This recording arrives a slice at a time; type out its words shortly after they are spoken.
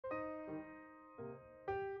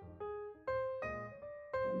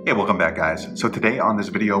Hey, welcome back guys. So today on this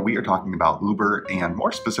video we are talking about Uber, and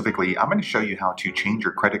more specifically I'm going to show you how to change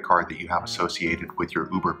your credit card that you have associated with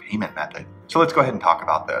your Uber payment method. So let's go ahead and talk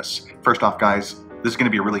about this. First off guys, this is going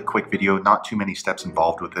to be a really quick video, not too many steps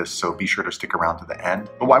involved with this, so be sure to stick around to the end.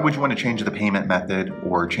 But why would you want to change the payment method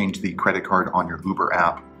or change the credit card on your Uber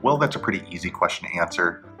app? Well, that's a pretty easy question to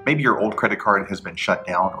answer. Maybe your old credit card has been shut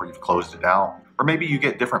down or you've closed it out. Or maybe you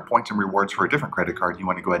get different points and rewards for a different credit card, you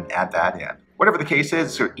want to go ahead and add that in. Whatever the case is,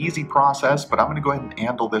 it's an easy process, but I'm going to go ahead and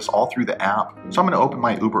handle this all through the app. So I'm going to open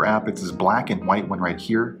my Uber app. It's this black and white one right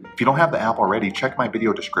here. If you don't have the app already, check my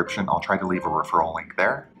video description. I'll try to leave a referral link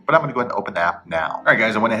there. But I'm going to go ahead and open the app now. All right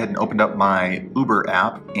guys, I went ahead and opened up my Uber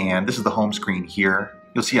app, and this is the home screen here.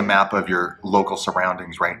 You'll see a map of your local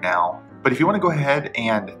surroundings right now. But if you want to go ahead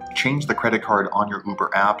and change the credit card on your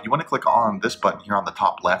Uber app, you want to click on this button here on the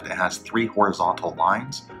top left. It has 3 horizontal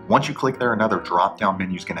lines. Once you click there, another drop-down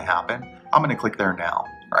menu is going to happen. I'm going to click there now.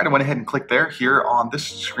 All right, I went ahead and clicked there. Here on this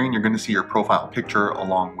screen, you're going to see your profile picture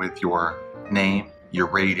along with your name, your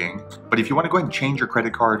rating. But if you want to go ahead and change your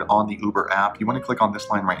credit card on the Uber app, you want to click on this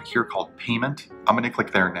line right here called Payment. I'm going to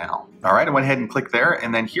click there now. All right, I went ahead and clicked there,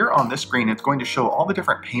 and then here on this screen, it's going to show all the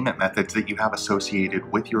different payment methods that you have associated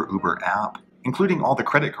with your Uber app, including all the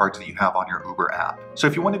credit cards that you have on your Uber app. So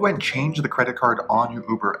if you want to go ahead and change the credit card on your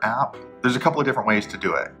Uber app, there's a couple of different ways to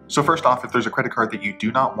do it. So first off, if there's a credit card that you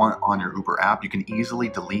do not want on your Uber app, you can easily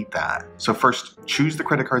delete that. So first, choose the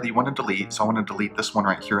credit card that you want to delete. So I want to delete this one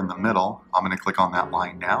right here in the middle. I'm going to click on that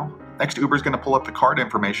line now. Next, Uber is going to pull up the card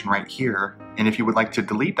information right here. And if you would like to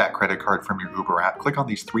delete that credit card from your Uber app, click on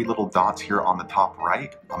these 3 little dots here on the top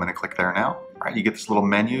right. I'm going to click there now. All right, you get this little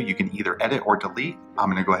menu. You can either edit or delete.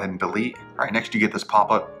 I'm going to go ahead and delete. All right, next you get this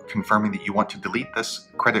pop-up confirming that you want to delete this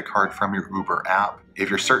credit card from your Uber app. If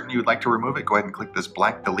you're certain you would like to remove it, go ahead and click this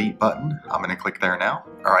black delete button. I'm going to click there now.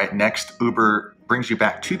 All right, next Uber brings you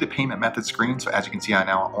back to the payment method screen. So as you can see, I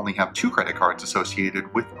now only have 2 credit cards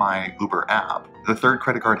associated with my Uber app. The 3rd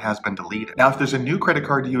credit card has been deleted. Now, if there's a new credit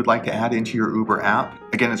card you would like to add into your Uber app,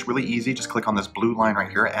 again, it's really easy. Just click on this blue line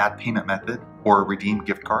right here, add payment method or redeem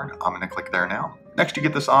gift card. I'm going to click there now. Next, you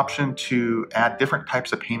get this option to add different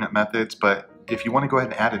types of payment methods, but if you want to go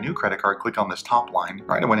ahead and add a new credit card, click on this top line. All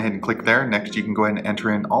right, I went ahead and clicked there. Next, you can go ahead and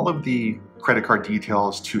enter in all of the credit card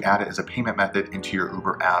details to add it as a payment method into your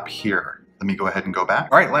Uber app here. Let me go ahead and go back.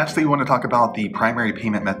 All right, lastly, we want to talk about the primary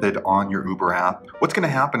payment method on your Uber app. What's going to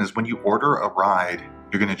happen is when you order a ride,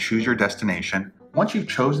 you're going to choose your destination. Once you've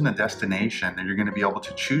chosen a destination, then you're going to be able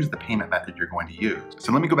to choose the payment method you're going to use.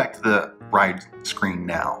 So let me go back to the ride screen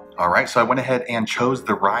now. All right, so I went ahead and chose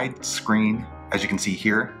the ride screen, as you can see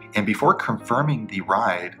here. And before confirming the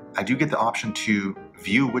ride, I do get the option to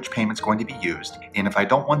view which payment's going to be used. And if I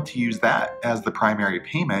don't want to use that as the primary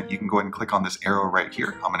payment, you can go ahead and click on this arrow right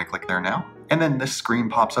here. I'm going to click there now. And then this screen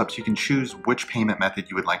pops up so you can choose which payment method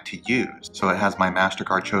you would like to use. So it has my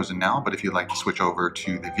MasterCard chosen now, but if you'd like to switch over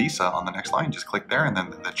to the Visa on the next line, just click there and then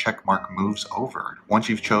the check mark moves over. Once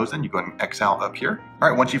you've chosen, you go ahead and X out up here. All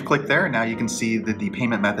right, once you've clicked there, now you can see that the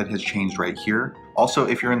payment method has changed right here. Also,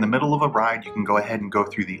 if you're in the middle of a ride, you can go ahead and go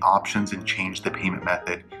through the options and change the payment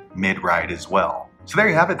method mid-ride as well. So there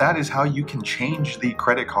you have it. That is how you can change the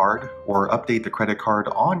credit card or update the credit card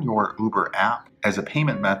on your Uber app as a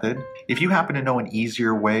payment method. If you happen to know an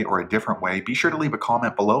easier way or a different way, be sure to leave a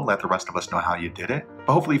comment below. Let the rest of us know how you did it.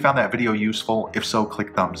 But hopefully you found that video useful. If so,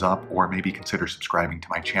 click thumbs up or maybe consider subscribing to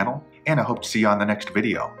my channel. And I hope to see you on the next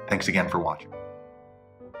video. Thanks again for watching.